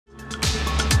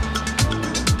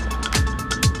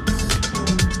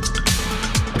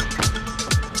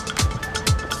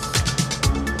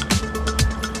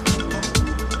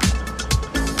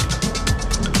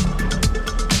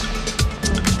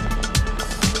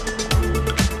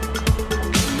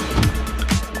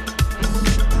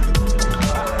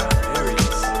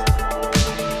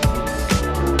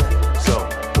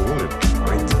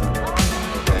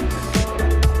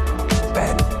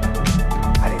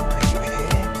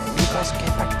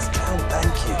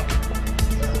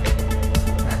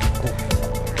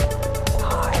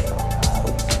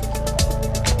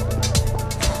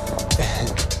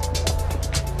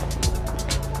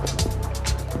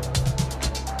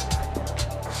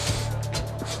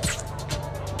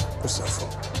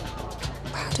yourself for?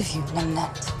 Proud of you,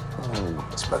 Nimnet. Oh,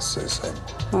 I suppose to say the same.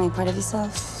 Are you proud of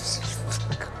yourself?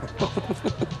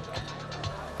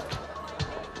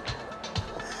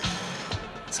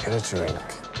 Let's get a drink.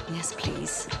 Yes,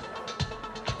 please.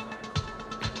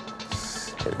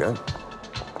 Here we go.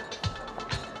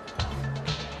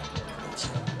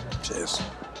 Cheers.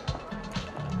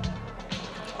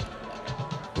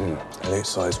 Elliot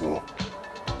Sizemore.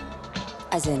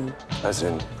 As in? As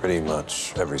in pretty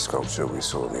much every sculpture we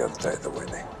saw the other day at the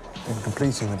Whitney. And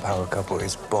completing the power couple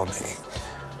is Bonnie.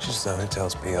 She's the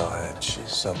hotel's PR head. She's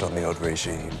served on the odd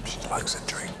regime. She likes a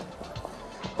drink.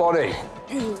 Bonnie!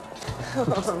 You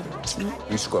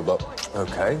scrub up.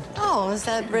 Okay. Oh, is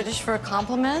that British for a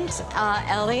compliment?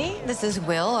 Ellie, this is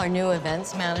Will, our new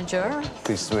events manager.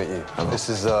 Pleased to meet you. This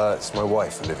is it's my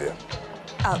wife, Olivia.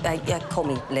 Oh, yeah, call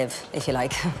me Liv, if you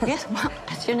like. Yes, well,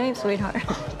 that's your name, sweetheart.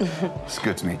 It's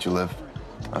good to meet you, Liv.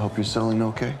 I hope you're settling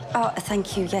okay. Oh,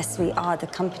 thank you. Yes, we are. The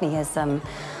company has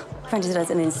rented us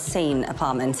an insane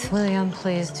apartment. William,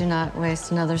 please do not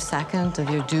waste another second of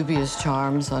your dubious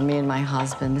charms on me and my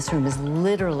husband. This room is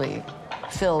literally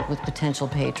filled with potential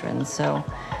patrons, so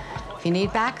if you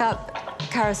need backup,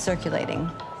 car's circulating.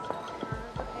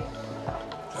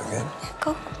 Okay. Yeah,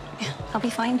 go. Yeah, I'll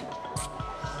be fine.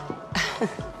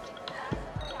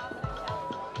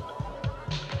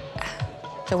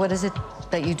 So what is it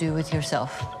that you do with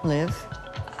yourself, Liv?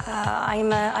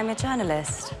 I'm a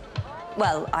journalist.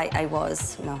 Well, I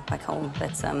was, back home,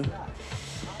 but,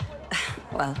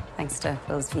 well, thanks to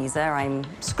Will's visa, I'm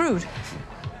screwed.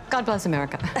 God bless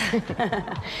America.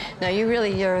 No,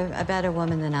 you're a better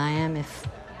woman than I am. If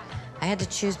I had to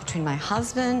choose between my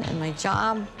husband and my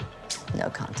job, no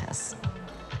contest.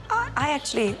 I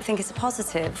actually think it's a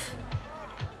positive.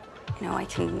 I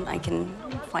can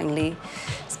finally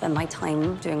spend my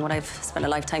time doing what I've spent a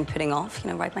lifetime putting off,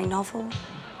 write my novel,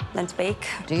 learn to bake.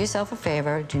 Do yourself a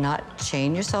favor, do not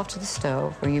chain yourself to the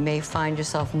stove, or you may find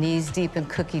yourself knees deep in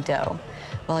cookie dough,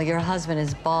 while your husband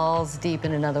is balls deep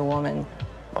in another woman.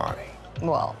 Bonnie.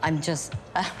 Well, I'm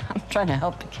trying to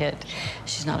help the kid.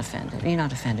 She's not offended. You're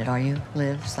not offended, are you,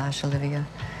 Liv/Olivia?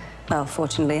 Well,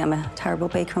 fortunately, I'm a terrible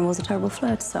baker and was a terrible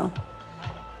flirt, so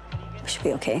we should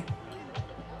be okay.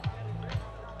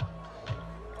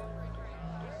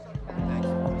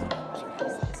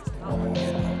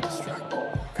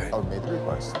 I made the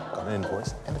request, got an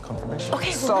invoice, and a confirmation.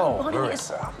 Okay, So,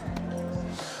 Marissa.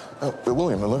 Oh,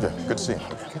 William, Olivia, good to see you.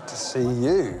 Good to see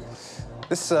you.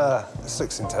 This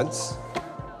looks intense.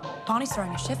 Bonnie's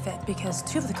throwing a shit fit because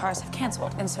 2 of the cars have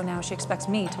canceled, and so now she expects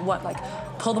me to,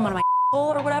 pull them out of my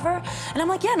hole or whatever? And I'm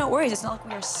like, yeah, no worries. It's not like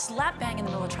we were slap bang in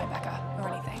the middle of Tribeca or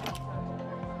anything.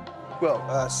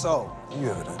 Well, Sol, you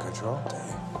have a good role, do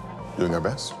you? Doing our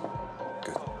best.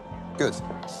 Good. Good.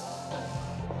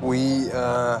 We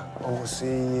will see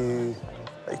you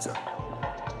later.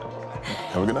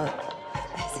 Have a good night.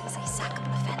 This is a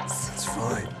sackable offense. It's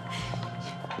fine.